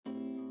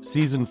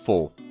Season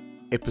 4,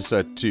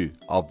 Episode 2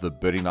 of the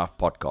Birding Life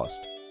Podcast.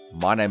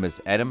 My name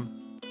is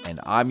Adam, and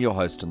I'm your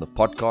host on the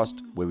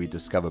podcast where we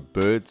discover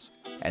birds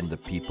and the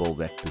people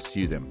that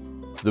pursue them.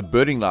 The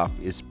Birding Life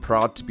is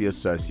proud to be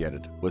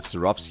associated with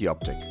Swarovski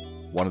Optic,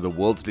 one of the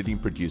world's leading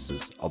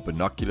producers of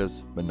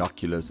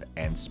binoculars,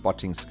 and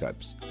spotting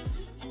scopes,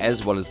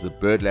 as well as the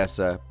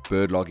Birdlasser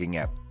bird logging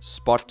app.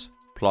 Spot,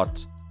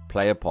 plot,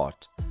 play a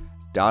part.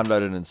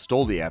 Download and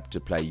install the app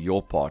to play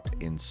your part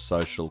in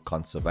social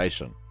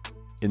conservation.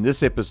 In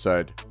this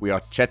episode, we are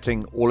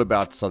chatting all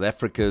about South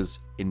Africa's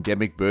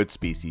endemic bird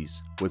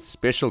species with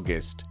special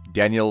guest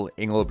Daniel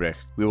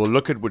Engelbrecht. We will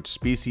look at which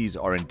species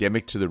are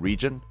endemic to the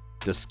region,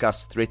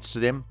 discuss threats to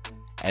them,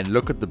 and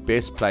look at the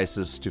best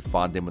places to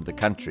find them in the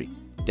country.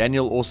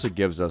 Daniel also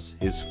gives us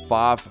his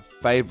 5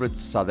 favorite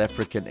South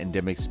African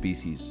endemic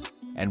species,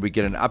 and we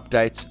get an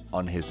update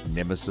on his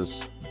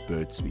nemesis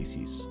bird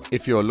species.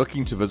 If you are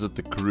looking to visit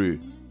the Karoo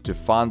to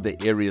find the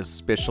area's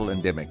special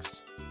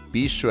endemics,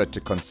 be sure to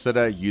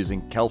consider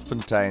using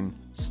Kelfontein,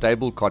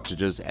 stable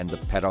cottages and the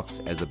paddocks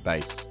as a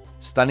base.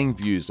 Stunning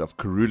views of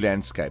Karoo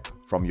landscape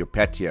from your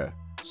patio,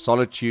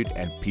 solitude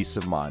and peace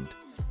of mind.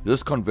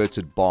 This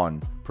converted barn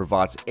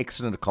provides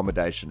excellent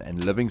accommodation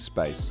and living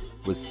space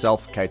with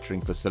self-catering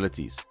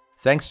facilities.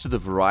 Thanks to the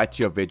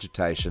variety of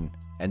vegetation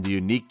and the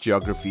unique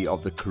geography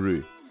of the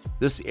Karoo,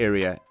 this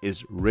area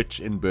is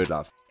rich in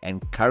birdlife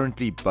and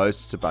currently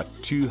boasts about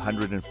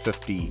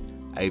 250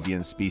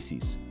 avian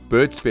species.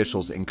 Bird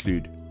specials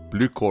include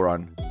blue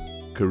coron,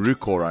 Karoo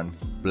coron,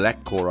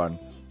 black coron,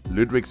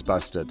 Ludwig's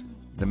bustard,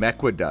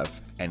 Namakwa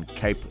dove, and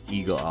Cape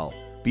eagle owl.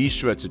 Be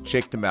sure to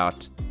check them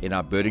out in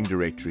our birding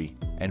directory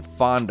and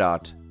find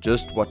out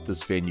just what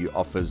this venue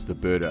offers the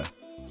birder,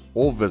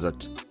 or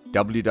visit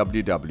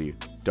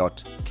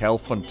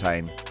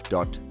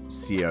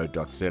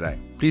www.kelfontein.co.za.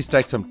 Please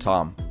take some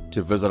time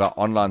to visit our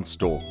online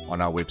store on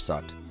our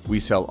website. We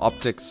sell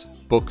optics,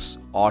 books,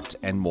 art,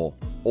 and more,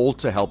 all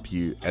to help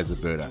you as a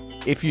birder.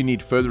 If you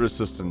need further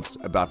assistance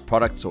about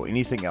products or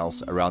anything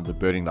else around the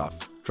birding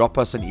life, drop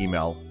us an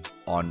email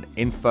on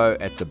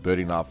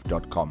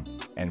info@thebirdinglife.com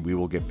and we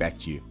will get back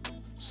to you.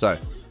 So,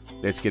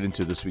 let's get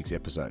into this week's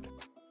episode.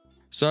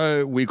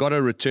 So, we got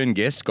a return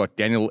guest, got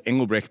Daniel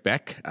Engelbrecht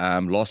back.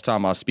 Last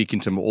time I was speaking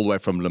to him all the way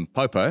from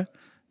Limpopo.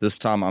 This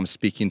time I'm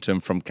speaking to him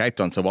from Cape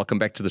Town. So welcome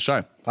back to the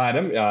show. Hi,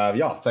 Adam.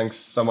 Thanks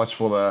so much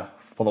for the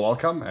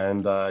welcome,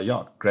 and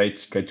great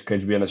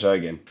to be on the show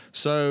again.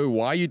 So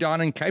why are you down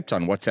in Cape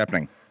Town? What's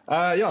happening?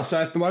 So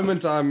at the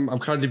moment I'm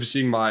currently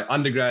pursuing my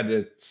undergrad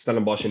at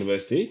Stellenbosch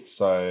University.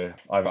 So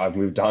I've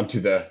moved down to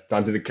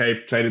the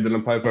Cape, traded the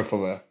Limpopo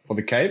for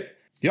the Cape.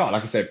 Yeah,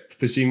 like I said,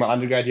 pursuing my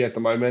undergrad here at the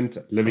moment,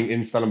 living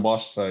in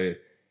Stellenbosch. So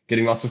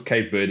getting lots of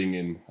Cape birding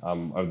in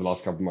over the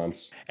last couple of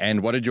months.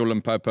 And what did your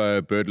Limpopo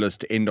bird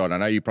list end on? I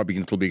know you probably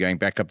can still be going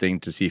back up there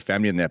to see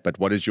family in that, but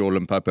what is your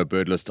Limpopo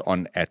bird list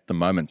on at the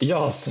moment?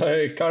 Yeah,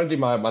 so currently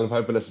my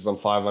Limpopo list is on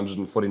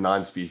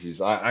 549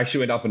 species. I actually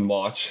went up in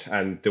March,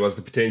 and there was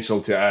the potential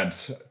to add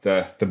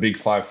the big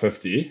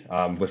 550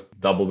 with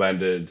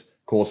double-banded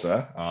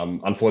Corsa.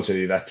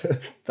 Unfortunately, that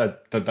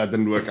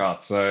didn't work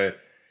out. So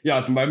yeah,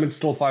 at the moment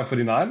still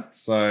 549.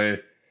 So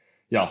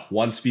yeah,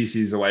 one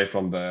species away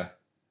from the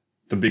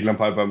big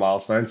Limpopo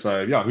milestone.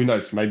 So yeah, who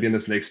knows? Maybe in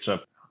this next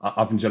trip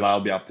up in July,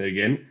 I'll be up there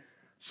again.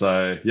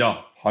 So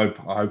yeah,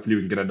 hopefully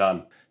we can get it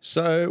done.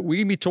 So we're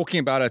going to be talking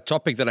about a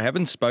topic that I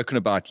haven't spoken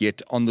about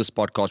yet on this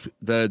podcast.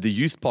 The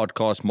youth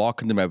podcast,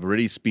 Mark and them have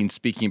already been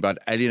speaking about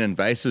alien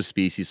invasive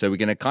species. So we're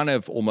going to kind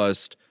of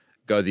almost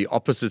go the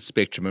opposite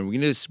spectrum. And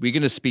we're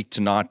going to speak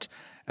tonight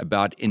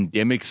about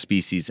endemic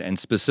species, and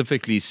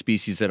specifically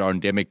species that are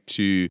endemic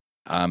to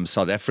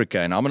South Africa.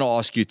 And I'm going to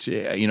ask you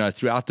to,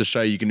 throughout the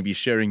show, you're going to be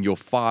sharing your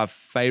 5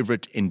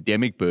 favorite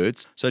endemic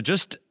birds. So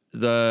just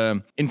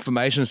the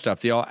information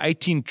stuff. There are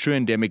 18 true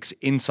endemics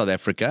in South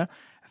Africa,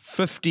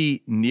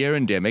 50 near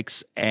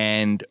endemics,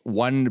 and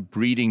 1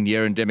 breeding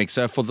near endemic.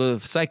 So for the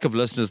sake of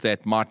listeners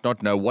that might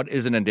not know, what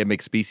is an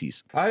endemic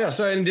species?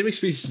 So an endemic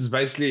species is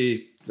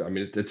basically,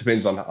 it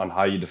depends on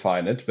how you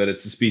define it, but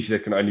it's a species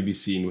that can only be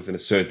seen within a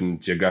certain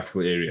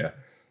geographical area.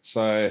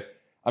 So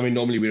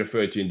normally we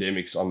refer to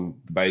endemics on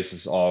the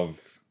basis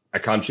of a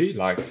country,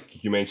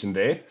 like you mentioned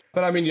there.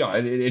 But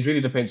it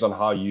really depends on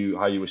how you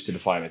wish to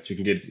define it. You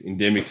can get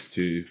endemics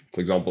to, for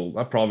example,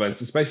 a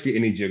province. It's basically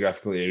any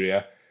geographical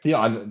area.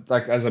 Yeah,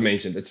 like as I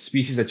mentioned, it's a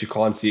species that you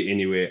can't see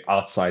anywhere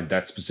outside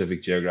that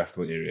specific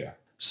geographical area.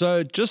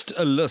 So just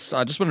a list.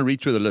 I just want to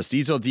read through the list.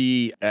 These are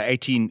the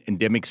 18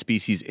 endemic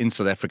species in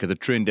South Africa, the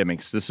true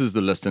endemics. This is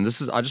the list. And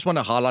I just want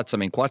to highlight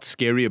something quite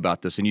scary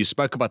about this. And you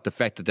spoke about the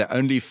fact that they're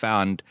only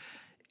found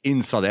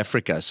in South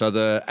Africa. So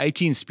the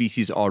 18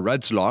 species are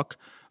Rudd's lark,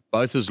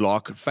 Botha's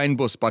lark,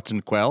 Fynbos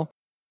button quail,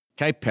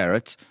 Cape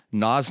parrot,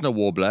 Knysna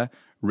warbler,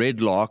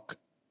 red lark,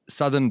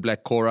 southern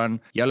black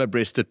coron,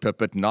 yellow-breasted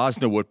pipit,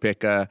 Knysna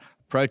woodpecker,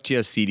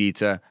 Proteus seed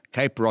eater,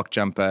 Cape rock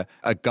jumper,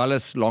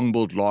 Agulhas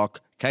long-billed lark,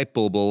 Cape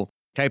bulbul,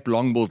 Cape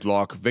long-billed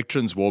lark,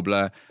 Victor's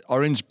warbler,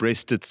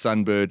 orange-breasted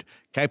sunbird,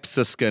 Cape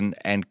siskin,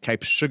 and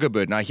Cape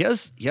sugarbird. Now,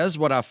 here's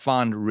what I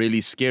find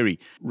really scary.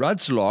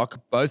 Rudd's lark,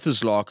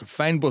 Botha's lark,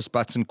 Fynbos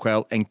button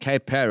quail, and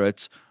Cape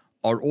parrots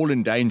are all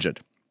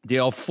endangered.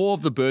 There are 4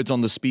 of the birds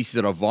on the species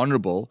that are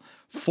vulnerable,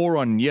 4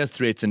 are near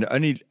threats, and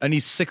only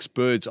 6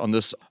 birds on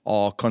this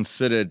are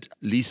considered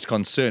least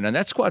concern. And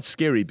that's quite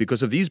scary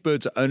because if these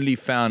birds are only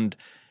found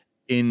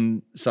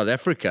in South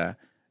Africa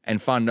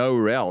and found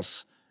nowhere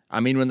else, I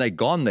mean, when they're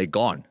gone, they're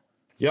gone.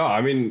 Yeah,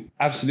 I mean,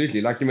 absolutely.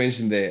 Like you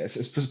mentioned there,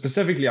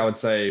 specifically, I would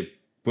say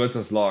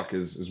Botha's lark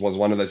was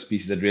one of those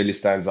species that really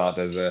stands out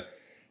as a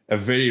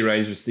very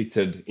range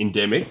restricted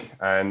endemic.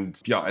 And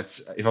yeah,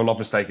 it's, if I'm not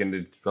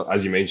mistaken,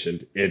 as you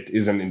mentioned, it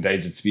is an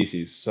endangered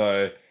species.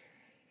 So,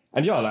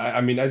 and yeah,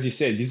 I mean, as you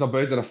said, these are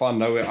birds that are found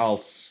nowhere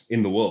else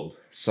in the world.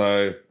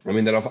 So, I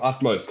mean, they're of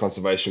utmost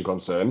conservation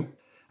concern.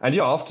 And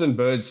yeah, often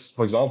birds,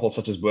 for example,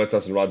 such as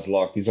Botha's and Rudd's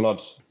lark, these are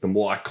not the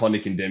more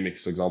iconic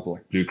endemics, for example,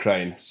 like blue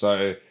crane.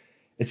 So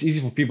it's easy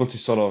for people to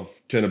sort of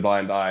turn a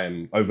blind eye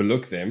and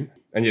overlook them.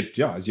 And yet,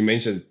 yeah, as you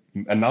mentioned,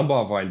 a number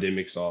of our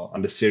endemics are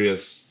under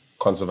serious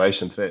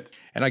conservation threat.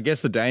 And I guess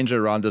the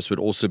danger around this would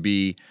also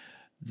be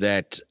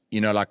that,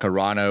 like a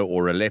rhino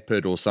or a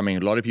leopard or something,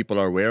 a lot of people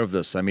are aware of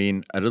this. I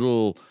mean, a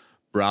little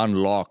brown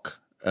lark,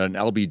 an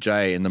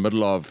LBJ in the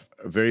middle of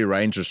very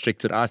range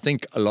restricted. I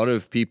think a lot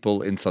of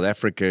people in South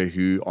Africa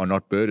who are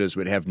not birders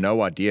would have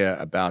no idea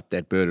about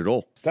that bird at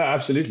all. Yeah,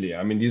 absolutely.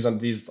 I mean, these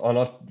are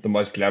not the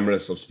most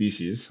glamorous of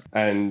species.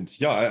 And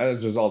yeah,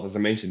 as a result, as I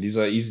mentioned, these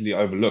are easily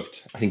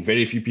overlooked. I think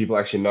very few people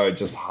actually know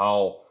just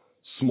how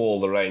small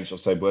the range of,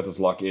 say, Botha's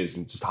lark is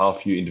and just how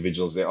few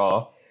individuals there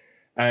are.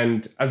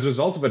 And as a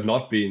result of it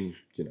not being,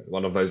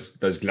 one of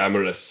those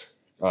glamorous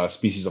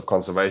species of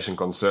conservation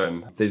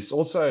concern, there's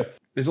also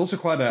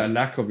quite a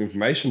lack of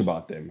information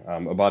about them,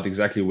 about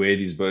exactly where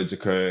these birds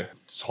occur.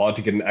 It's hard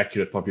to get an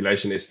accurate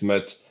population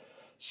estimate.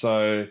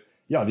 So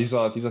yeah, these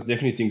are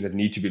definitely things that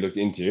need to be looked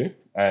into.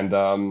 And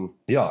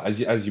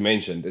as you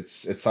mentioned,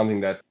 it's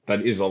something that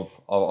is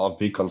of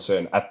big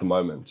concern at the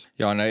moment.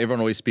 Yeah, I know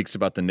everyone always speaks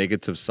about the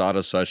negative side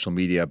of social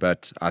media,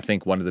 but I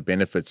think one of the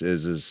benefits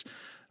is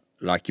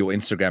like your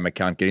Instagram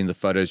account, getting the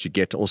photos you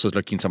get, also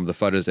looking at some of the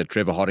photos that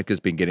Trevor Hoddick has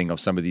been getting of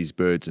some of these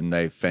birds, and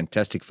they're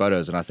fantastic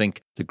photos. And I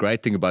think the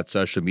great thing about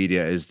social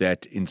media is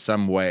that in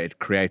some way it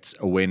creates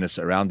awareness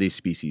around these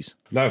species.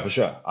 No, for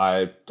sure.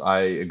 I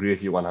agree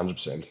with you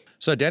 100%.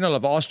 So Daniel,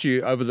 I've asked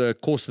you over the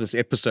course of this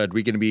episode,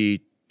 we're going to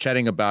be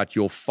chatting about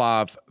your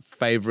 5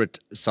 favorite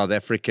South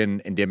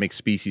African endemic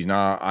species.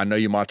 Now, I know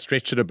you might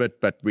stretch it a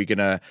bit, but we're going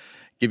to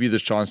give you the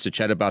chance to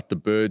chat about the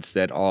birds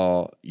that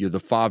are the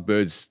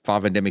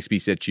 5 endemic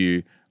species that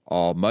you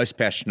are most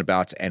passionate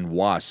about and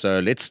why. So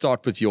let's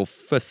start with your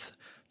 5th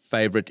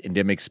favorite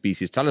endemic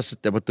species. Tell us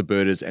what the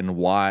bird is and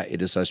why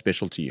it is so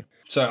special to you.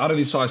 So out of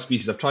these 5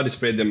 species, I've tried to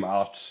spread them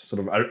out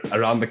sort of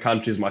around the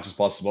country as much as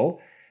possible.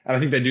 And I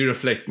think they do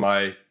reflect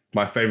my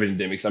favorite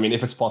endemics. I mean,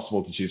 if it's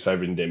possible to choose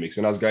favorite endemics.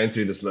 When I was going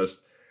through this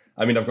list,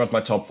 I mean, I've got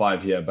my top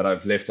 5 here, but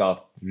I've left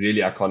out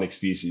really iconic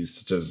species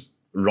such as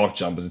rock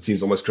jumpers. It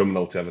seems almost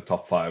criminal to have a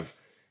top 5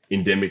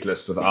 endemic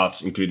list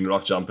without including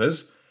rock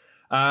jumpers.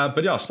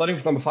 But yeah, starting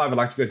with number 5, I'd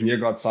like to go with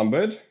Neergaard's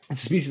sunbird.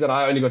 It's a species that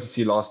I only got to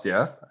see last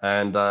year,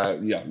 and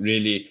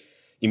really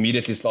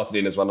immediately slotted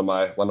in as one of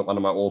my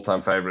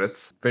all-time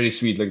favorites. Very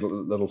sweet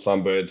little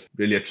sunbird,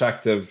 really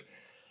attractive.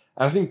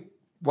 And I think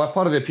what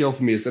part of the appeal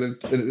for me is that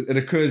it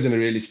occurs in a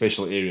really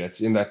special area.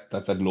 It's in that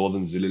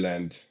northern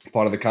Zululand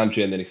part of the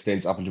country, and then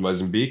extends up into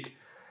Mozambique.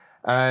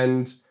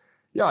 And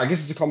yeah, I guess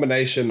it's a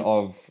combination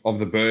of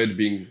the bird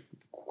being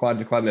quite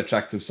an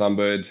attractive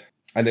sunbird,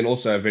 and then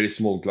also a very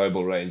small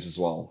global range as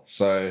well.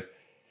 So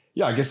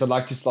yeah, I guess I'd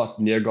like to slot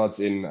Neergaard's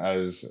in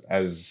as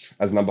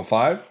number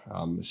 5.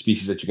 A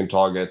species that you can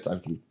target, I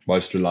think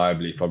most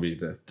reliably, probably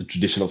the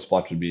traditional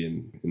spot would be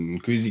in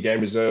Kuzi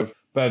Game Reserve.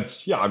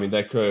 But yeah, I mean, they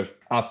occur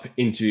up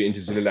into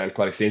Zululand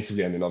quite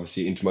extensively, and then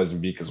obviously into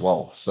Mozambique as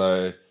well.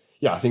 So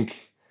yeah, I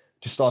think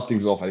to start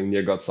things off, I think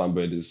Neergaard's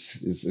sunbird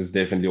is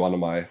definitely one of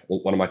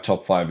my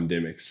top 5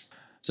 endemics.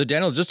 So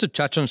Daniel, just to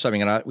touch on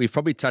something, and we've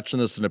probably touched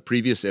on this in a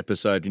previous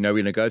episode, we're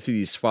going to go through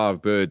these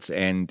 5 birds,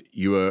 and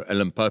you were a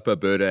Limpopo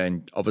birder,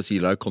 and obviously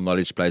local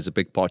knowledge plays a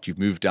big part. You've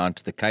moved down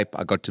to the Cape.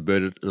 I got to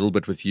bird it a little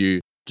bit with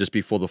you just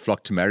before the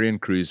Flock to Marion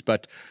cruise.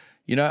 But,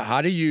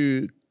 how do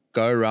you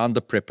go around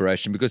the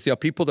preparation? Because there are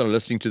people that are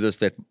listening to this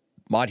that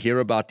might hear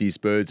about these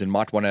birds and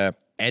might want to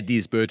add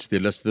these birds to their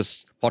list.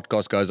 This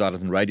podcast goes out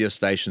on radio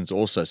stations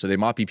also, so there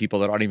might be people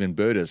that aren't even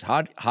birders.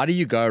 How do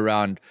you go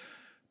around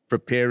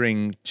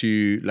preparing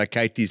to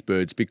locate these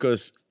birds?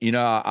 Because,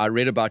 I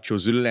read about your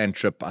Zululand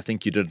trip, I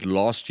think you did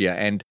last year.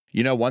 And,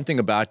 one thing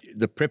about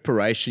the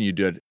preparation you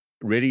did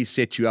really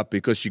set you up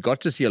because you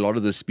got to see a lot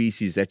of the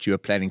species that you were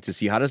planning to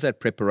see. How does that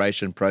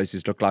preparation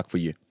process look like for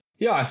you?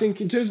 Yeah, I think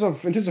in terms of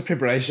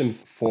preparation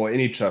for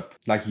any trip,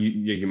 like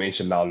you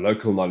mentioned now,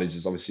 local knowledge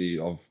is obviously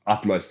of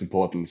utmost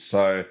importance.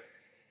 So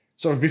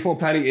sort of before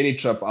planning any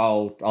trip,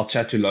 I'll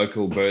chat to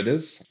local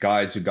birders,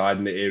 guides who guide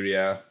in the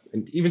area,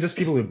 and even just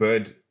people who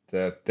bird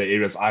the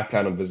areas I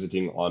plan on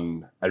visiting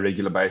on a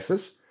regular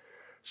basis.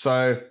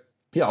 So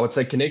yeah, I would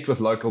say connect with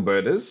local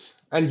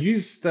birders and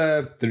use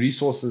the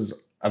resources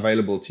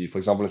available to you. For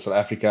example, in South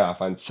Africa, I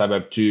find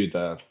SABAB2,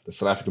 the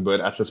South African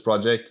Bird Atlas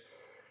Project,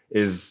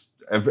 is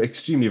an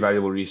extremely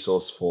valuable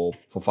resource for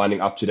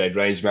finding up-to-date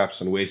range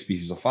maps on where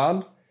species are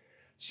found.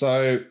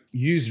 So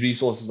use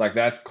resources like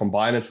that,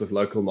 combine it with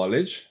local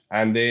knowledge,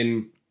 and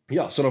then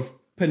sort of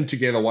pin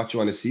together what you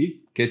want to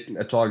see, get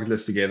a target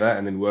list together,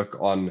 and then work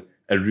on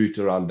a route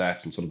around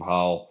that and sort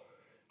of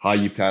how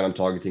you plan on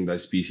targeting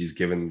those species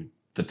given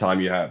the time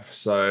you have.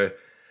 So,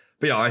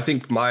 but yeah, I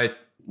think my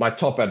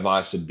top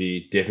advice would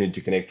be definitely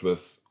to connect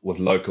with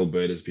local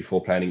birders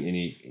before planning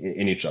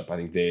any trip. I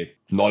think their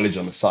knowledge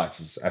on the sites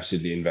is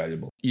absolutely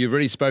invaluable. You've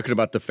already spoken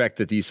about the fact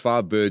that these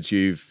 5 birds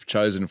you've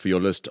chosen for your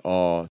list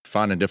are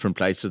found in different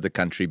places of the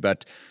country,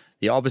 but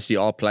there obviously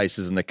are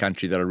places in the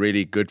country that are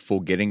really good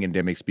for getting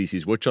endemic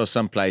species. Which are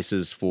some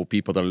places for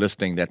people that are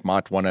listening that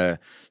might want to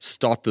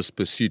start this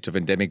pursuit of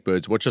endemic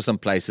birds? Which are some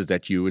places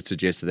that you would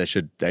suggest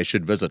that they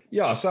should visit?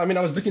 Yeah, so I mean,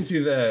 I was looking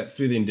through the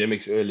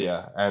endemics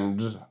earlier,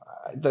 and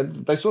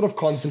they sort of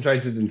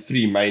concentrated in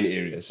 3 main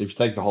areas. So if you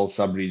take the whole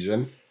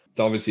sub-region,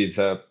 obviously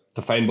the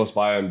fynbos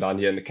biome down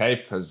here in the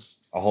Cape has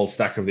a whole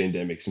stack of the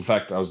endemics. In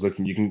fact, I was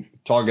looking, you can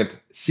target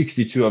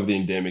 62 of the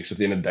endemics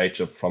within a day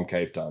trip from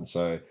Cape Town.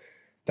 So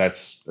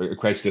that's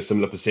equates to a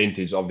similar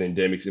percentage of the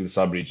endemics in the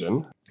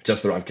sub-region,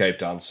 just around Cape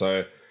Town.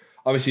 So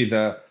obviously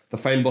the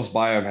fynbos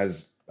biome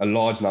has a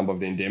large number of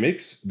the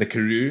endemics, the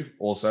karoo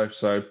also.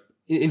 So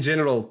in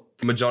general,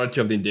 the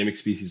majority of the endemic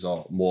species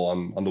are more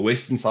on the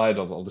western side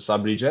of the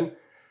sub-region,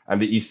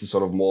 and the east is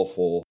sort of more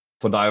for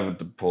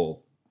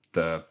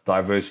the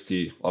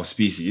diversity of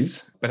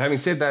species. But having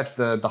said that,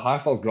 the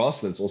high-felt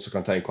grasslands also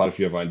contain quite a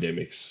few of our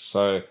endemics.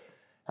 So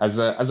as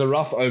a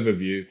rough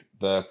overview,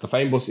 the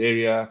fynbos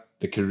area,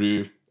 the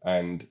karoo,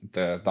 and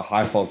the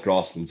high-felt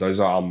grasslands, those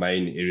are our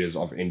main areas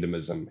of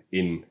endemism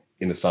in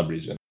the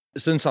sub-region.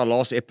 Since our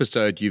last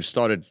episode, you've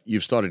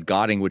started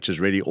guiding, which is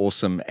really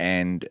awesome.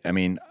 And I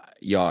mean,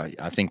 yeah,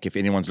 I think if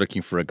anyone's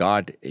looking for a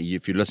guide,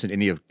 if you listen to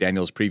any of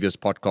Daniel's previous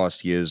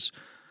podcasts, he is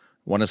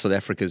one of South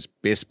Africa's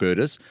best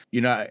birders.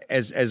 You know,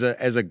 as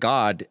a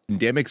guide,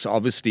 endemics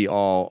obviously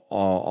are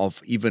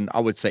of even, I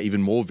would say,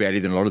 even more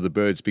value than a lot of the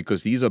birds,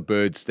 because these are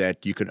birds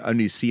that you can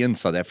only see in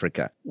South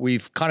Africa.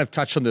 We've kind of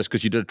touched on this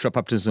because you did a trip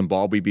up to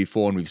Zimbabwe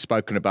before, and we've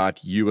spoken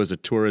about you as a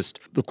tourist.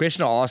 The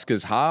question I ask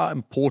is, how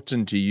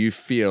important do you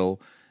feel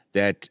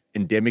that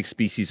endemic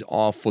species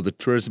are for the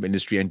tourism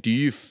industry? And do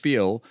you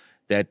feel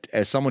that,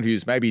 as someone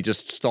who's maybe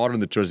just started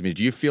in the tourism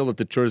industry, do you feel that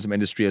the tourism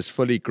industry has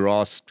fully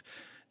grasped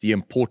the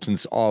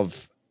importance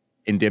of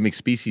endemic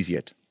species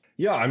yet?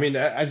 Yeah, I mean,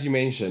 as you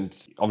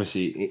mentioned,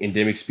 obviously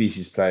endemic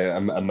species play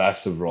a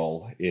massive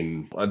role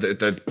in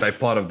they're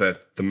part of the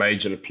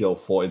major appeal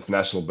for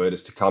international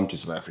birders to come to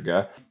South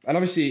Africa. And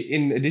obviously,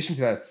 in addition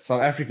to that,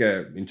 South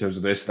Africa, in terms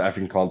of the rest of the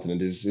African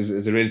continent,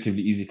 is a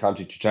relatively easy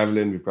country to travel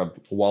in. We've got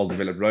a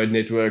well-developed road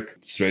network.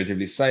 It's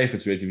relatively safe.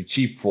 It's relatively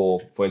cheap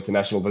for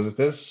international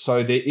visitors.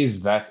 So there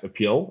is that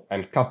appeal,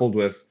 and coupled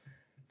with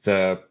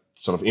the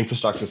sort of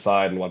infrastructure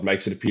side and what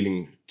makes it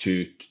appealing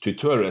to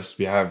tourists,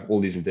 we have all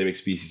these endemic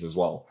species as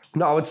well.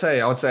 No, I would say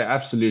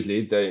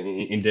absolutely. The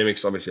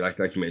endemics, obviously,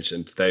 like you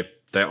mentioned, they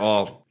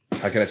are,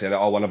 how can I say, they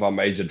are one of our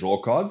major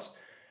draw cards.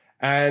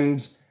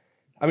 And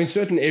I mean,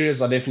 certain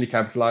areas are definitely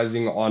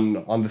capitalizing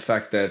on the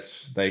fact that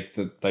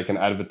they can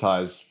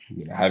advertise,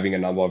 having a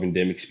number of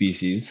endemic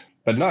species.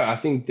 But no, I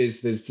think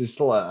there's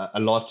still a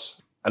lot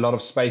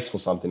of space for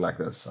something like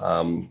this.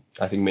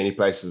 I think many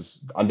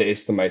places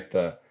underestimate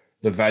the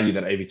value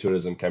that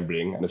aviatourism can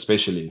bring, and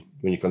especially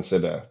when you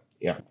consider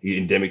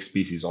endemic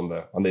species on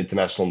the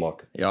international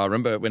market. Yeah, I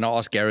remember when I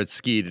asked Garrett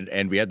Skeed,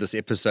 and we had this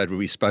episode where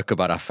we spoke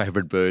about our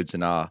favorite birds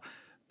and our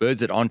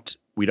birds that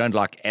we don't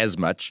like as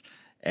much.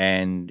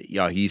 And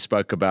yeah, he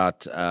spoke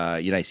about,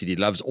 he said he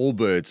loves all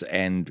birds,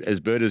 and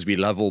as birders, we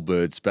love all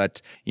birds. But,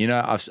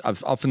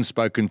 I've often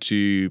spoken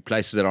to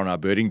places that are on our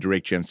birding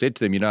directory and said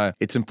to them,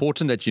 it's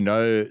important that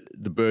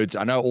the birds.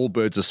 I know all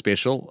birds are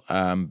special,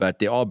 but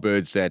there are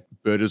birds that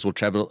birders will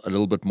travel a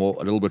little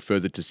bit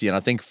further to see. And I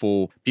think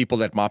for people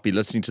that might be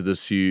listening to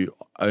this who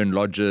own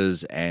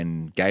lodges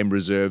and game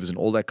reserves and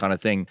all that kind of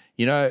thing,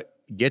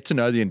 get to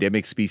know the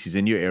endemic species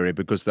in your area,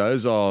 because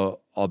those are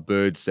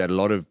birds that a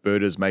lot of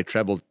birders may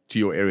travel to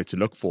your area to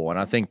look for. And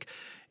I think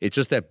it's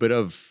just that bit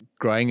of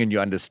growing in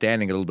your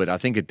understanding a little bit. I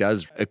think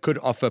it could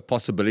offer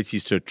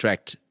possibilities to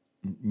attract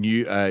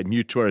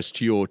new tourists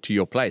to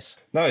your place.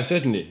 No,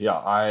 certainly. Yeah,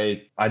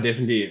 I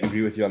definitely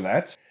agree with you on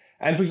that.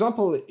 And for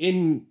example,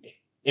 in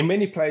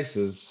many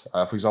places,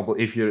 for example,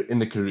 if you're in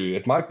the Karoo,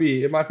 it might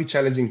be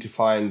challenging to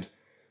find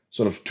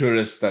sort of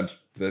tourists that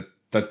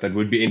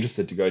would be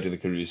interested to go to the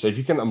Karoo. So if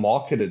you can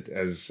market it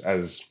as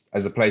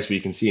a place where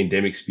you can see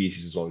endemic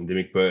species as well,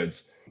 endemic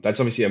birds, that's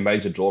obviously a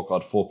major draw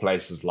card for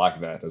places like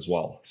that as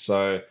well.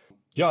 So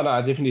yeah, no,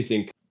 I definitely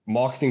think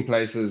marketing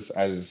places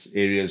as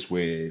areas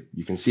where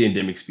you can see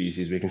endemic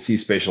species, where you can see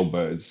special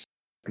birds,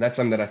 and that's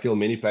something that I feel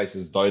many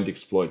places don't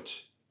exploit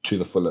to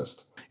the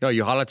fullest. Yeah,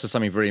 you highlighted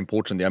something very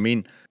important there. I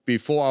mean,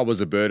 before I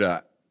was a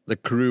birder, the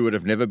Karoo would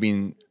have never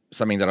been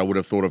something that I would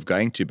have thought of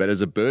going to. But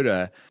as a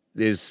birder,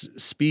 there's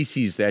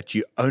species that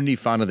you only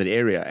find in that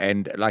area.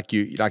 And like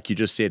you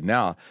just said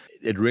now,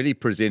 it really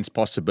presents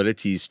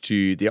possibilities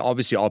to, there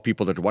obviously are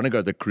people that want to go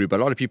to the Karoo, but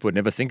a lot of people would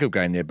never think of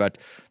going there. But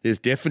there's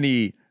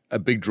definitely a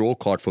big draw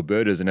card for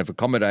birders, and if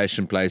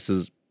accommodation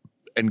places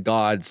and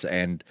guides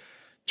and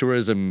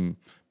tourism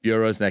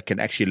bureaus that can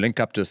actually link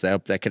up to us,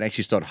 they can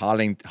actually start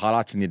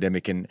highlighting the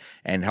endemic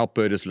and help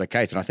birders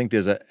locate. And I think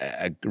there's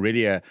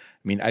I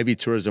mean, AV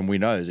tourism, we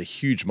know, is a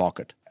huge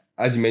market.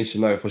 As you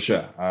mentioned, no, for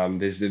sure.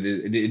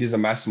 It is a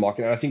mass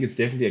market, and I think it's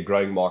definitely a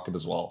growing market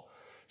as well.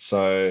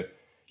 So,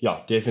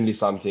 yeah, definitely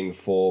something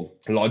for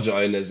larger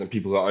owners and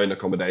people who own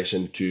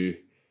accommodation to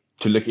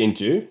look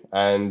into.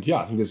 And yeah,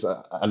 I think there's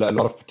a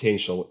lot of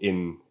potential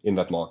in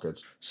that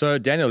market. So,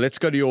 Daniel, let's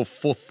go to your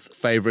fourth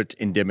favorite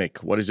endemic.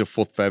 What is your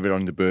fourth favorite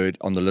on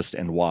the list,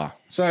 and why?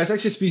 So it's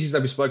actually a species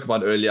that we spoke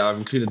about earlier. I've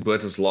included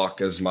Bertus lark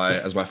as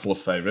my fourth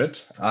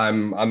favorite.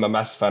 I'm a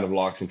massive fan of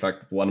larks. In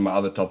fact, one of my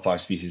other top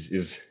 5 species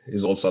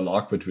is also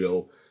lark, but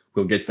we'll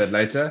get that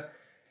later.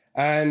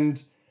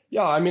 And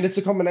yeah, I mean, it's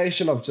a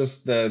combination of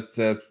just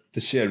the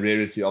sheer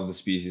rarity of the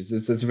species.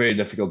 It's a very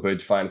difficult bird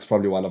to find. It's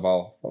probably one of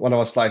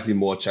our slightly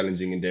more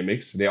challenging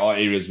endemics. There are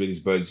areas where these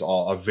birds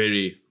are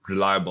very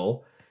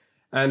reliable.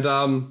 And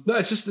no,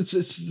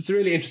 it's a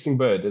really interesting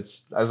bird.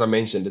 It's, as I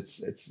mentioned,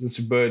 it's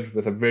a bird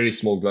with a very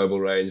small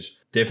global range.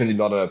 Definitely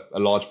not a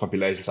large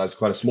population size,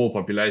 quite a small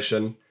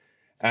population.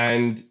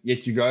 And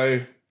yet you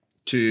go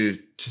to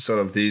sort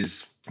of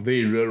these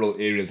very rural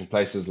areas and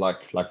places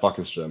like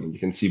Wackerstrom, and you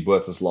can see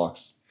Bertus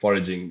larks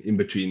foraging in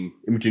between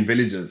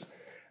villages.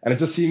 And it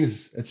just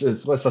seems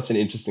it's such an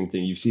interesting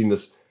thing. You've seen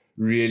this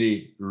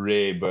really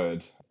rare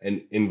bird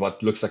in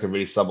what looks like a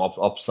very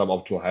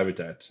suboptimal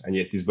habitat, and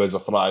yet these birds are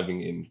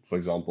thriving in, for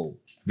example,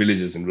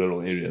 villages in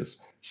rural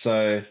areas.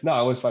 So no, I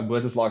always find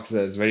Bertus larks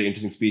as a very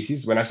interesting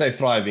species. When I say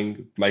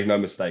thriving, make no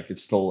mistake,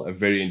 it's still a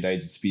very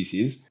endangered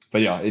species.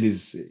 But yeah,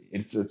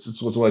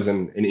 it's always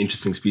an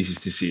interesting species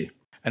to see.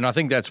 And I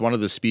think that's one of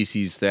the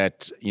species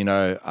that,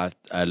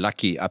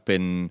 Lucky up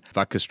in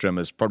Wackerstrom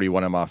is probably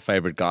one of my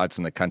favorite guides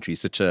in the country.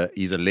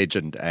 He's a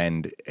legend.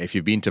 And if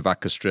you've been to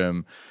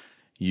Wackerstrom,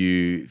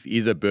 you've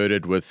either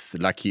birded with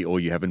Lucky or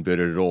you haven't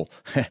birded at all.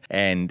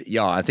 And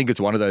yeah, I think it's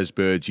one of those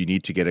birds you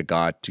need to get a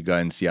guide to go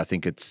and see. I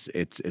think it's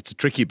a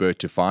tricky bird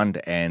to find.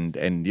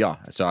 And yeah,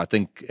 so I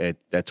think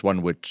that's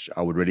one which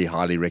I would really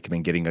highly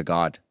recommend getting a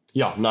guide.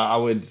 Yeah, no, I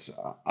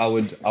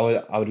would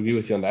agree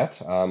with you on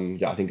that.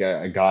 Yeah, I think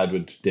a guide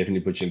would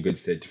definitely put you in good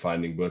stead to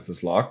finding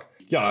Bertus lark.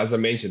 Yeah, as I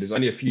mentioned, there's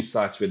only a few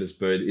sites where this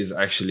bird is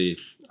actually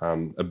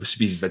a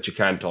species that you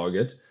can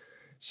target.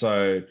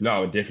 So no, I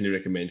would definitely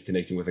recommend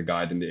connecting with a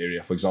guide in the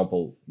area. For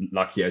example,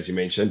 Lucky, as you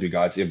mentioned, who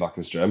guides in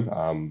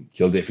Wackerstrom,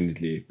 he'll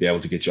definitely be able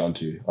to get you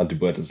onto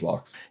Bertus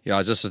larks. Yeah, I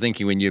was just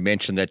thinking when you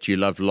mentioned that you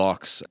love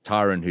larks,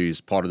 Tyron,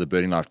 who's part of the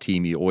Birding Life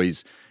team,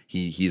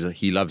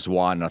 he loves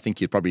wine. I think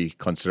he'd probably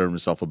consider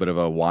himself a bit of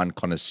a wine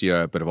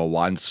connoisseur, a bit of a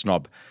wine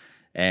snob.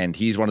 And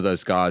he's one of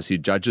those guys who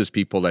judges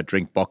people that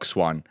drink box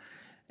wine.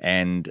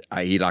 And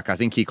I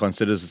think he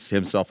considers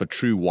himself a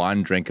true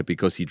wine drinker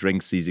because he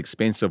drinks these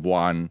expensive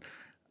wine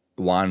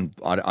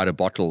out of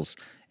bottles.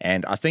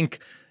 And I think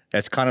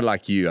that's kind of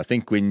like you. I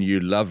think when you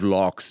love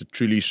larks, it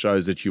truly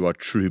shows that you are a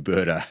true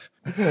birder.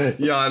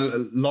 Yeah,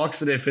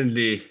 larks are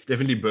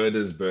definitely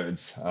birders'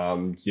 birds.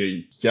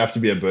 You have to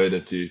be a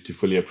birder to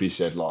fully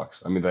appreciate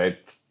larks. I mean, they're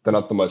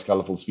not the most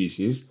colorful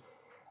species.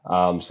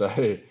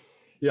 So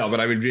yeah,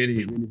 but I mean,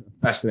 really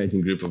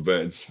fascinating group of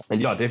birds.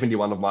 And yeah, definitely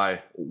one of my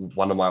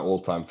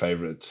all-time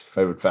favorite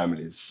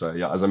families. So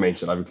yeah, as I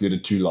mentioned, I've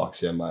included 2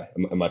 larks here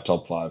in my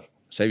top 5.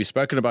 So you've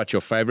spoken about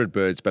your favorite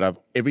birds, but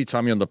every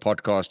time you're on the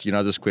podcast,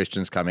 this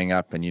question's coming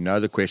up, and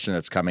the question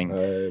that's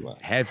coming.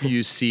 Have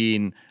you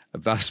seen a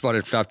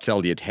buff-spotted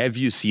flufftail yet? Have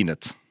you seen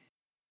it?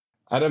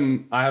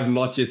 Adam, I have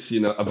not yet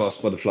seen a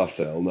buff-spotted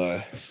flufftail,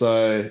 no.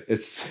 So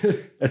it's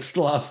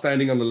still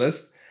outstanding on the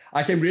list.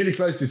 I came really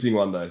close to seeing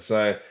one though.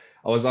 So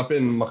I was up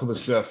in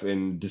Magalieskloof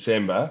in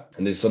December,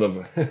 and there's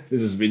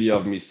this video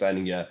of me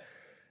standing here.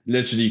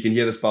 Literally, you can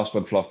hear this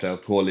buff-spotted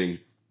flufftail calling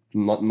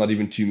not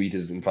even 2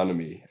 meters in front of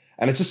me.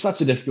 And it's just such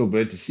a difficult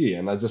bird to see,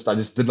 and I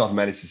just did not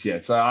manage to see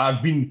it. So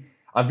I've been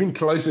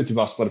closer to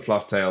buff-spotted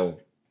flufftail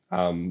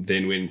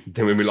than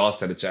when we last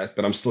had a chat,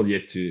 but I'm still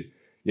yet to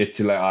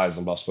lay eyes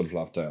on buff-spotted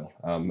flufftail.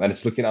 And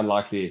it's looking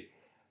unlikely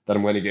that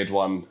I'm going to get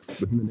one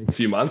within the next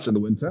few months in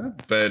the winter.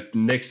 But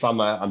next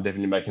summer, I'm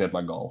definitely making it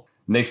my goal.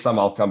 Next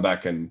summer, I'll come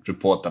back and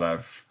report that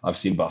I've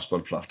seen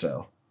buff-spotted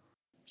flufftail.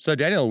 So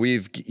Daniel,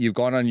 you've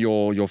gone on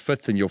your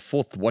fifth and your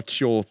fourth.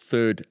 What's your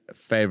third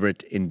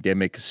favorite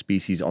endemic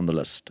species on the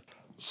list?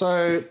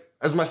 So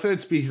as my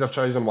third species, I've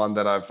chosen one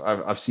that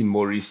I've seen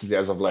more recently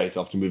as of late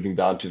after moving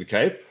down to the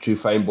Cape. True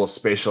Fynbos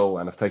special,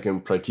 and I've taken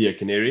Protea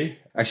canary.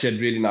 Actually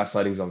had really nice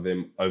sightings of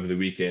them over the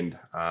weekend.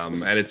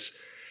 And it's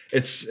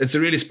a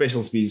really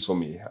special species for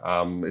me.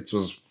 It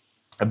was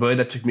a bird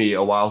that took me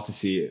a while to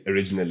see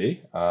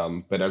originally.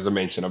 But as I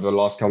mentioned, over the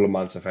last couple of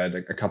months, I've had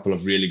a couple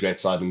of really great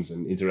sightings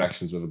and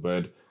interactions with the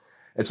bird.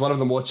 It's one of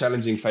the more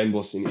challenging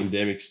fynbos in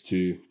endemics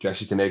to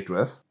actually connect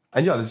with.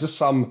 And yeah, there's just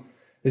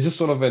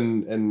sort of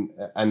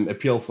an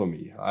appeal for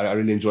me. I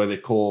really enjoy their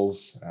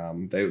calls.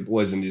 They're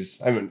always in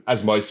these, I mean,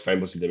 as most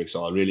fynbos endemics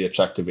are, really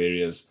attractive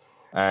areas.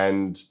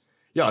 And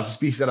yeah, it's a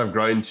species that I've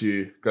grown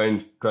to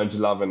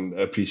love and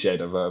appreciate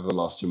over the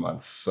last 2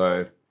 months.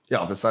 So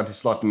yeah, I've decided to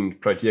slot in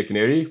Protea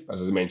canary,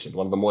 as I mentioned,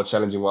 one of the more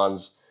challenging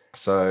ones.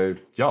 So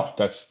yeah,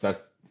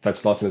 that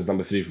slots in as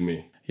number 3 for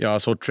me. Yeah, I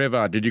saw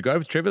Trevor. Did you go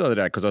with Trevor the other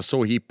day? Because I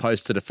saw he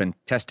posted a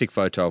fantastic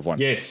photo of one.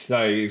 Yes,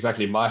 no,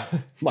 exactly. My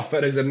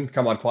photos didn't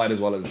come out quite as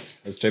well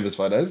as Trevor's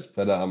photos,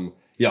 but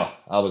yeah,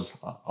 I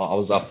was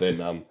up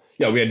there, and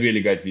yeah, we had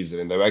really great views of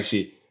them. They were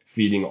actually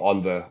feeding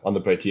on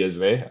the Proteas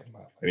there.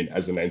 I mean,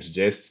 as the name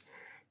suggests,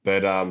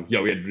 but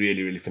yeah, we had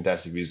really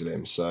fantastic views of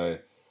them. So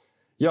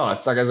yeah,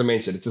 it's like, as I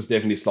mentioned, it just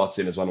definitely slots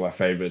in as one of my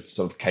favorite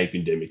sort of Cape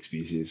endemic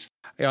species.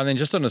 Yeah, and then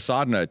just on a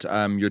side note,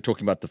 you're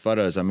talking about the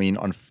photos. I mean,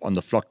 on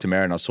the Flock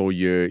Tamarin, I saw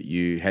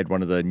you had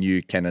one of the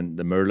new Canon,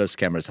 the mirrorless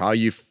cameras.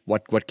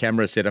 What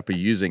camera setup are you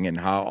using, and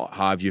how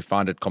have you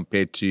found it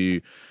compared to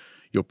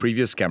your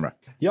previous camera?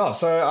 Yeah,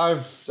 so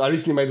I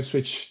recently made the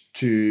switch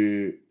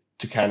to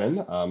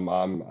Canon.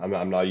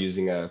 I'm now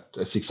using a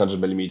 600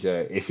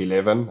 millimeter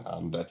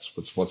f11. That's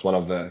what's one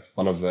of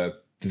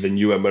the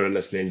newer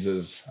mirrorless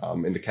lenses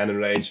in the Canon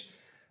range,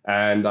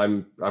 and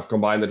I've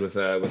combined it with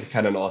a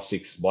Canon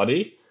R6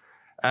 body.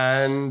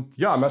 And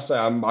yeah, I must say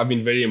I've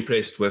been very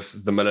impressed with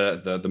the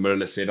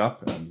mirrorless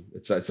setup.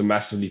 It's a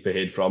massive leap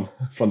ahead from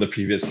the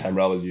previous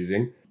camera I was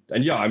using.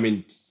 And yeah, I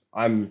mean,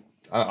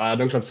 I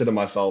don't consider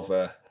myself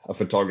a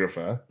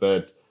photographer,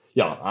 but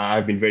yeah,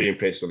 I've been very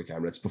impressed with the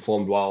camera. It's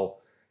performed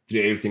well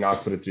through everything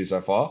I've put it through so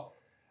far.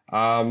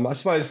 I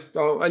suppose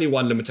only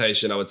one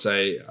limitation I would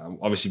say,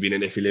 obviously being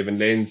an f11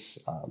 lens.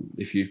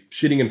 If you're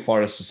shooting in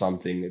forests or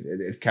something,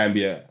 it can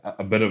be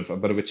a bit of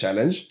a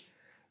challenge.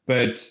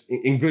 But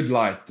in good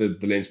light, the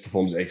lens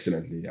performs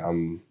excellently.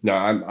 No,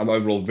 I'm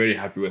overall very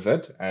happy with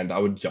it, and I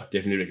would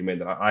definitely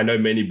recommend it. I know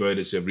many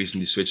birders who have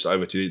recently switched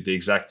over to the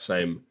exact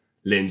same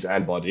lens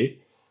and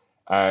body,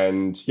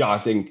 and yeah, I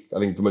think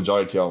the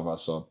majority of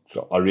us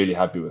are really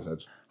happy with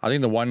it. I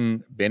think the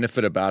one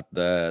benefit about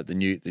the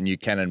new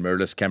Canon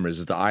mirrorless cameras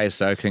is the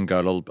ISO can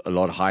go a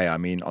lot higher. I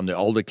mean, on the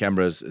older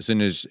cameras, as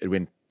soon as it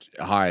went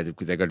high,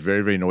 they got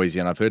very noisy,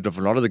 and I've heard of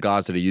a lot of the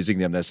guys that are using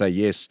them. They say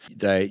yes,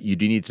 you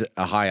do need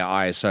a higher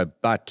ISO,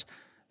 but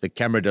the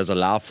camera does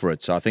allow for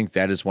it. So I think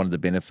that is one of the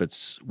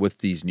benefits with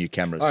these new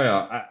cameras. Oh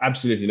yeah,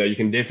 absolutely. No, you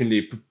can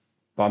definitely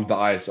bump the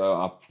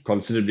ISO up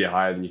considerably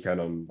higher than you can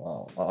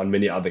on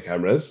many other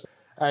cameras.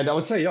 And I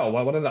would say, yeah,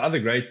 one of the other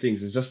great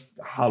things is just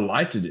how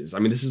light it is. I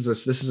mean, this is a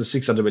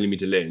 600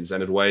 millimeter lens,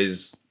 and it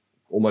weighs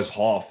almost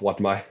half what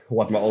my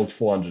old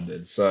 400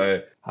 did.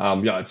 So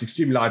yeah, it's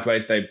extremely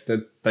lightweight.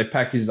 They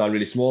package down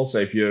really small. So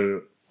if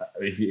you're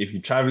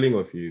traveling,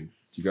 or if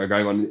you're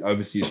going on an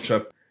overseas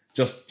trip,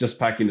 just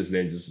packing this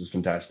lens is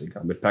fantastic.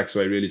 It packs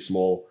away really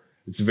small.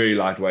 It's very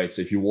lightweight.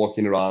 So if you're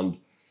walking around,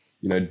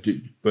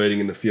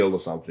 birding in the field or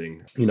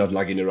something, you're not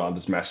lugging around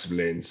this massive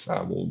lens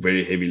or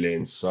very heavy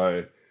lens.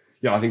 So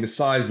yeah, I think the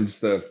size and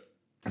just the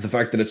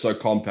fact that it's so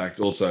compact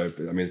also,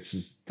 I mean,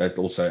 that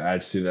also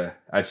adds to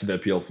the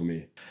appeal for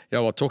me.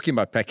 Yeah, well, talking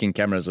about packing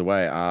cameras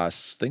away, I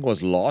think it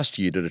was last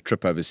year you did a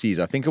trip overseas.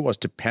 I think it was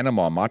to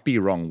Panama. I might be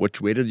wrong.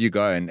 Where did you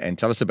go? And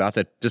tell us about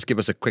that. Just give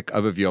us a quick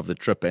overview of the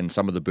trip and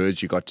some of the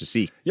birds you got to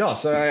see. Yeah,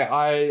 so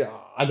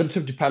I did a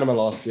trip to Panama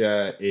last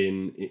year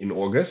in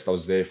August. I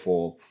was there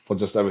for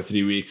just over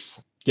 3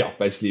 weeks. Yeah,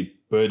 basically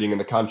birding in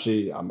the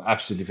country.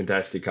 Absolutely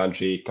fantastic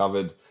country.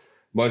 Covered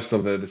most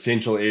of the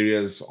central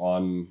areas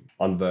on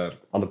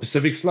the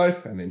Pacific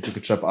slope, and then took a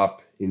trip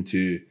up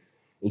into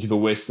the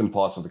western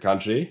parts of the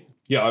country.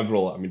 Yeah,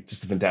 overall, I mean,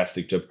 just a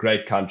fantastic trip.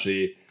 Great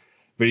country,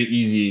 very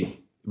easy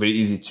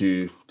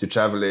to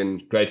travel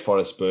in. Great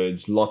forest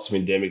birds, lots of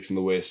endemics in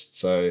the west.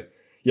 So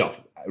yeah,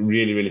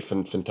 really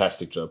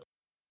fantastic trip.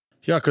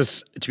 Yeah,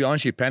 because to be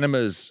honest with you,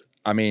 Panama's,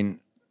 I mean,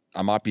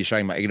 I might be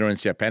showing my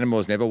ignorance here. Panama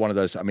was never one of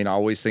those. I mean, I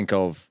always think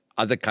of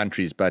other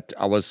countries, but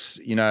I was,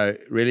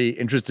 really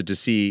interested to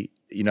see,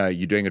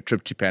 you're doing a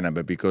trip to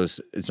Panama,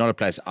 because it's not a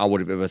place I would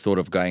have ever thought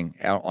of going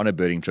out on a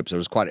birding trip. So it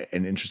was quite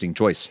an interesting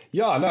choice.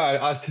 Yeah, no,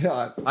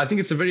 I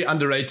think it's a very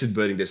underrated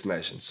birding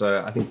destination.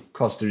 So I think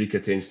Costa Rica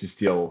tends to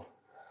steal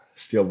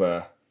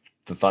the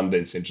thunder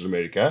in Central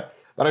America.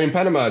 But I mean,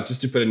 Panama,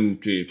 just to put it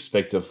into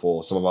perspective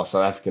for some of our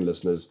South African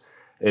listeners,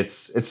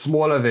 it's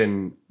smaller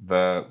than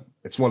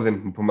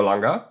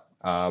Mpumalanga.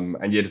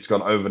 And yet it's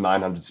got over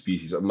 900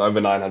 species, over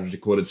 900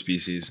 recorded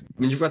species.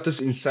 I mean, you've got this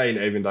insane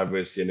avian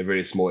diversity in a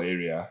very small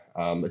area.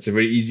 It's a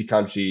very easy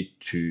country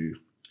to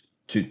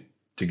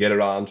get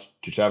around,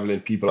 to travel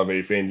in. People are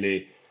very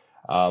friendly.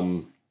 I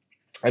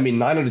mean,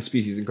 900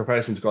 species in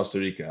comparison to Costa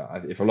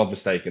Rica, if I'm not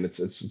mistaken,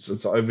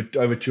 it's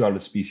over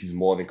 200 species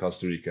more than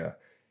Costa Rica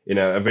in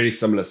a very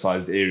similar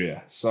sized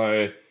area.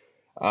 So,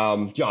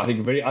 yeah, I think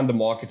a very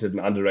undermarketed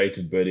and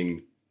underrated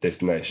birding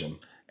destination.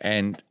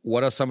 And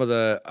what are some of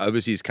the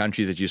overseas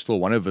countries that you still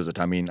want to visit?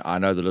 I mean, I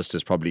know the list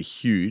is probably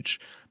huge,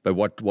 but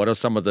what are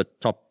some of the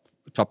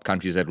top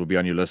countries that will be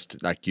on your list?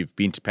 Like, you've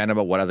been to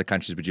Panama. What other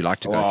countries would you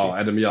like to go Wow, to?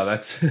 Adam, yeah,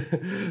 that's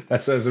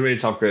that's a really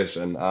tough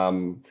question.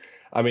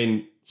 I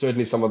mean,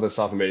 certainly some of the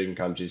South American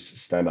countries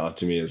stand out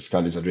to me as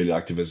countries I'd really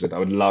like to visit. I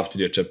would love to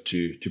do a trip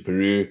to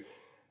Peru.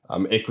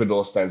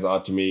 Ecuador stands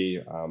out to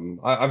me.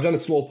 I've done a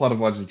small part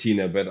of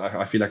Argentina, but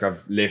I feel like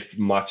I've left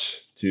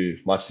much to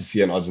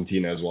see in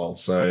Argentina as well.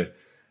 So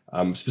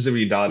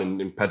specifically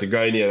down in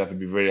Patagonia, that would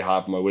be very high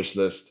on my wish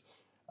list.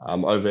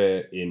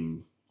 Over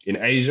in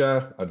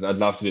Asia, I'd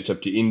love to do a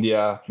trip to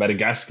India.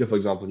 Madagascar, for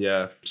example,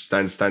 yeah,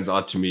 stands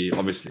out to me,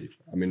 obviously.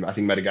 I mean, I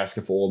think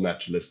Madagascar for all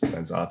naturalists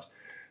stands out.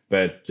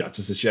 But yeah,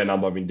 just the sheer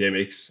number of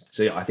endemics.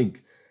 So yeah, I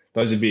think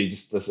those would be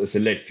just a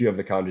select few of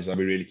the countries I'd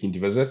be really keen to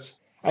visit.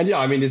 And yeah,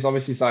 I mean, there's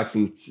obviously sites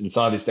in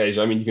Southeast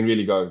Asia. I mean, you can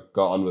really go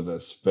on with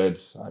this. But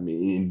I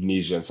mean, in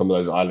Indonesia and some of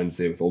those islands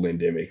there with all the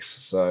endemics.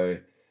 So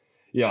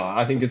yeah,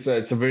 I think it's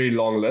a very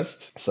long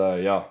list. So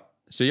yeah.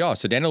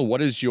 So Daniel,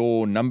 what is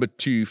your number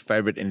 2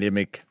 favorite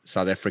endemic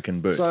South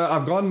African bird? So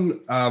I've gone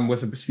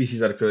with a species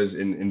that occurs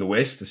in the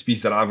West, the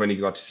species that I've only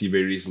got to see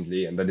very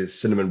recently, and that is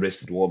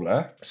cinnamon-breasted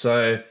warbler.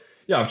 So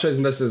yeah, I've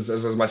chosen this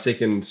as my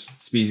second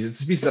species. It's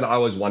a species that I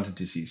always wanted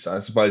to see. So I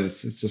suppose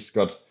it's just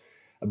got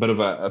a bit of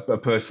a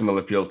personal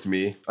appeal to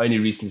me. I only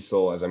recently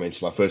saw, as I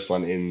mentioned, my first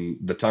one in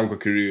the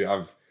Tankwa Karoo.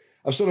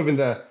 I've sort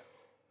of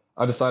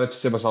I decided to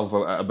set myself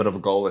a bit of a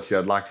goal this year.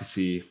 I'd like to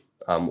see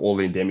all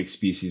the endemic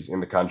species in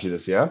the country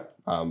this year.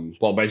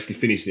 Well, basically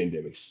finish the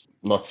endemics,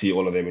 not see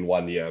all of them in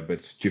 1 year,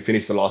 but to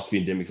finish the last few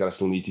endemics that I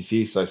still need to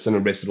see. So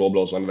cinnamon-breasted warbler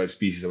was one of those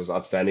species that was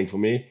outstanding for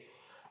me.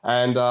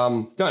 And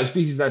a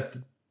species that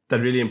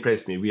really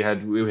impressed me. We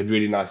had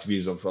really nice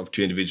views of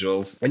 2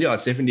 individuals. And yeah,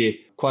 it's definitely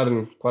quite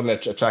an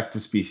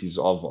attractive species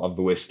of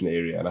the Western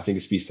area. And I think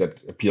a species that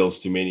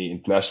appeals to many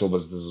international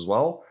visitors as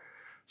well.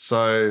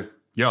 So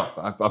yeah,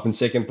 up in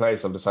second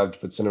place, I've decided to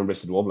put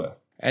cinnamon-breasted warbler.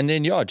 And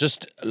then, yeah,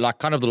 just like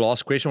kind of the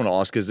last question I want to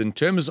ask is, in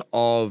terms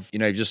of,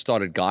 you've just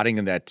started guiding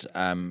and that,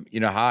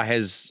 how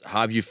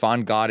have you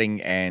found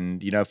guiding?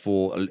 And,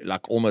 for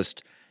like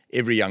almost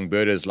every young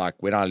birder is like,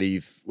 when I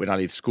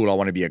leave school, I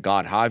want to be a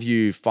guide. How have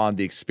you found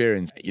the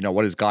experience?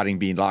 What has guiding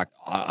been like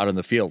out in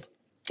the field?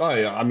 Oh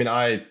yeah, I mean,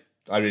 I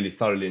really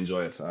thoroughly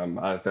enjoy it.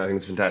 I think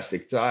it's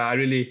fantastic.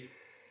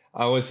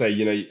 I always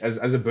say,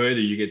 as a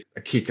birder, you get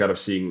a kick out of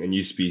seeing a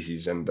new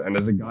species, and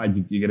as a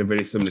guide, you get a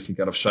very similar kick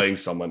out of showing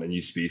someone a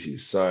new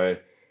species. So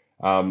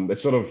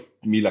it's sort of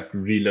me like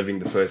reliving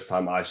the first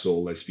time I saw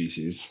all those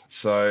species.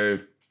 So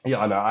yeah,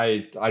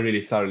 I really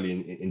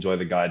thoroughly enjoy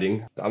the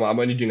guiding. I'm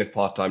only doing it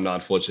part-time now,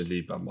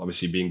 unfortunately. I'm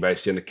obviously being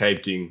based here in the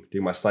Cape, doing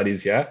my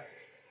studies here.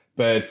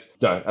 But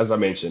no, as I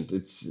mentioned,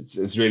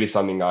 it's really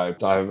something I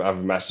have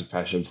a massive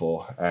passion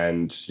for,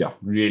 and yeah,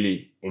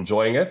 really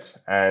enjoying it,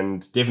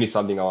 and definitely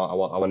something I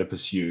want to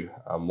pursue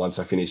once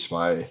I finish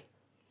my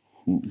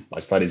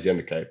studies here in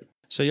the Cape.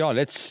 So yeah,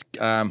 let's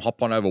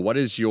hop on over. What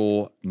is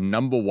your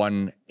number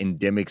 1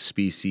 endemic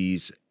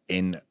species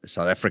in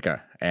South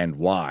Africa, and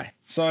why?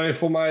 So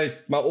for my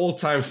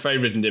all-time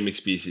favorite endemic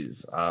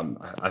species,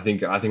 I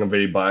think I'm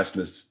very biased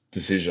in this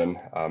decision,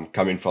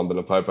 coming from the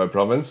Limpopo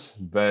province,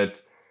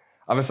 but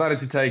I've decided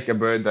to take a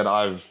bird that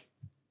I've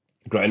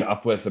grown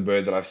up with, a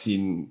bird that I've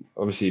seen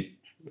obviously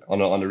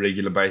on a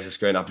regular basis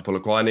growing up in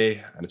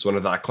Polokwane, and it's one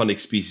of the iconic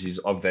species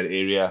of that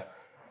area,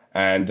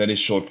 and that is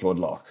short-clawed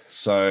lark.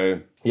 So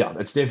yeah,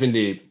 it's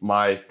definitely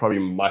probably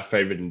my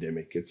favorite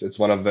endemic. It's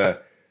one of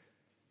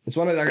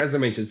like, as I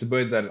mentioned, it's a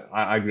bird that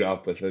I grew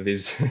up with.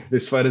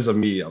 There's photos of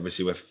me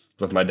obviously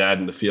with my dad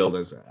in the field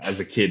as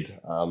a kid.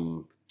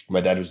 My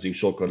dad was doing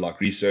short-clawed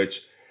lark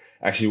research,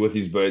 actually with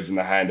these birds in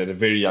the hand at a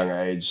very young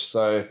age.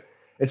 So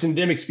it's an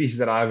endemic species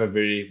that I have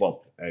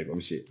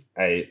obviously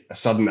a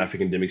Southern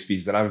African endemic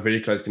species that I have a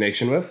very close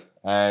connection with.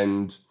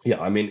 And yeah,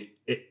 I mean,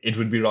 it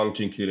would be wrong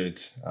to include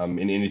it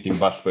in anything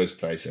but first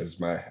place as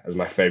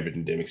my favorite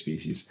endemic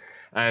species.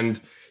 And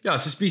yeah,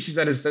 it's a species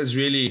that is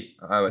really,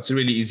 it's a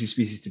really easy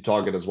species to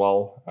target as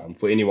well.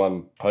 For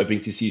anyone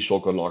hoping to see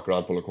short-clawed lark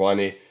around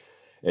Polokwane,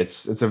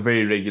 it's a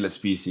very regular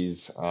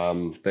species.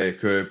 They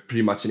occur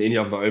pretty much in any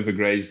of the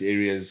overgrazed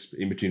areas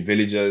in between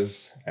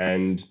villages,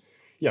 and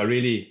yeah,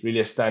 really, really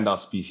a standout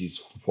species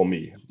for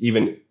me.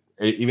 Even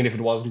if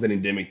it wasn't an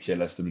endemic tier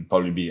list, it would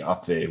probably be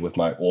up there with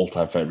my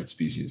all-time favorite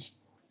species.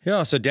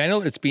 Yeah, so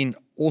Daniel, it's been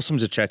awesome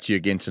to chat to you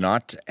again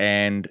tonight.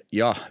 And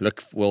yeah,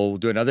 look, we'll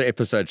do another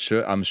episode,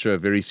 I'm sure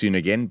very soon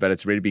again, but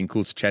it's really been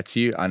cool to chat to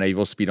you. I know you've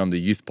also been on the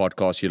youth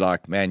podcast. You're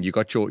like, man, you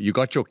got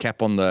your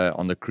cap on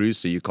the cruise,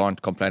 so you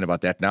can't complain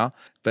about that now.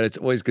 But it's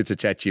always good to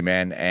chat to you,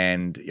 man.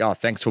 And yeah,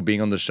 thanks for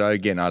being on the show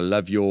again. I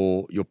love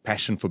your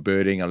passion for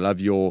birding. I love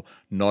your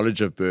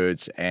knowledge of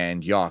birds.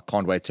 And yeah, I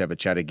can't wait to have a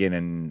chat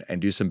again and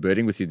do some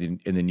birding with you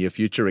in the near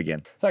future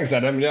again. Thanks,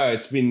 Adam. Yeah,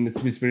 it's been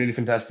really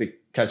fantastic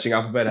catching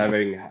up a bit,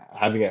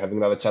 having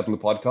another chat on the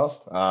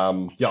podcast.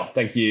 Yeah,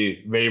 thank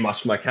you very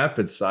much for my cap.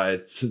 It's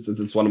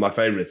one of my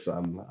favorites.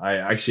 I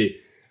actually,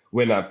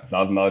 now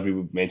that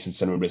we mentioned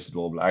cinnamon-breasted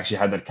warbler, I actually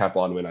had that cap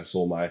on when I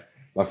saw my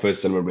my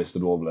first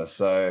cinnamon-breasted warbler.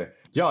 So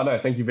yeah, no,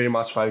 thank you very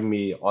much for having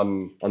me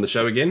on the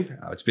show again.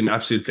 It's been an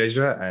absolute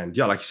pleasure. And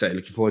yeah, like you say,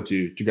 looking forward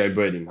to go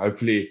birding.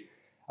 Hopefully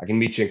I can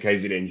meet you in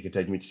KZN and you can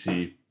take me to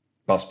see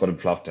bus-spotted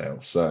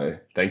flufftail. So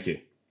thank you.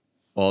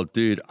 Well,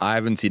 dude, I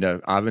haven't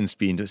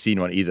seen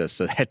one either.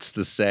 So that's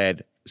the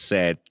sad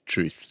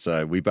truth.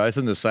 So we're both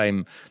in the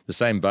same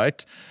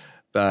boat.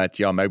 But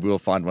yeah, maybe we'll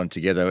find one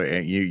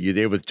together. You're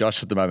there with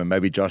Josh at the moment.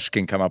 Maybe Josh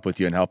can come up with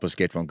you and help us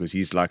get one because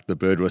he's like the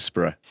bird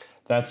whisperer.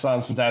 That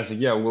sounds fantastic.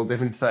 Yeah, we'll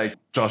definitely take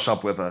Josh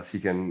up with us.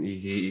 He can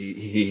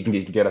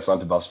get us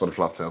onto bus-spotted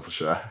flufftail for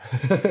sure.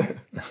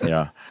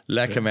 Yeah.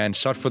 Lekker, man.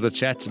 Shot for the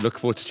chat. Look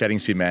forward to chatting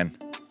soon, man.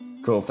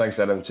 Cool. Thanks,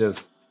 Adam.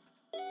 Cheers.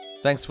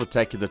 Thanks for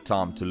taking the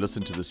time to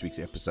listen to this week's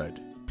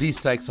episode. Please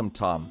take some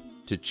time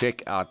to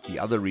check out the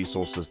other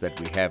resources that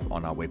we have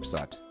on our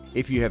website.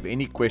 If you have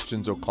any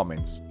questions or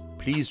comments,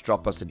 please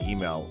drop us an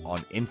email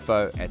on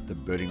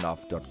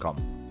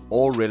info@thebirdingknife.com.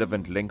 All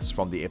relevant links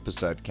from the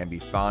episode can be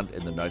found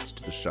in the notes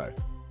to the show.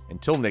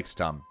 Until next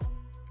time,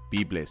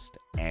 be blessed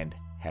and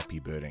happy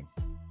birding.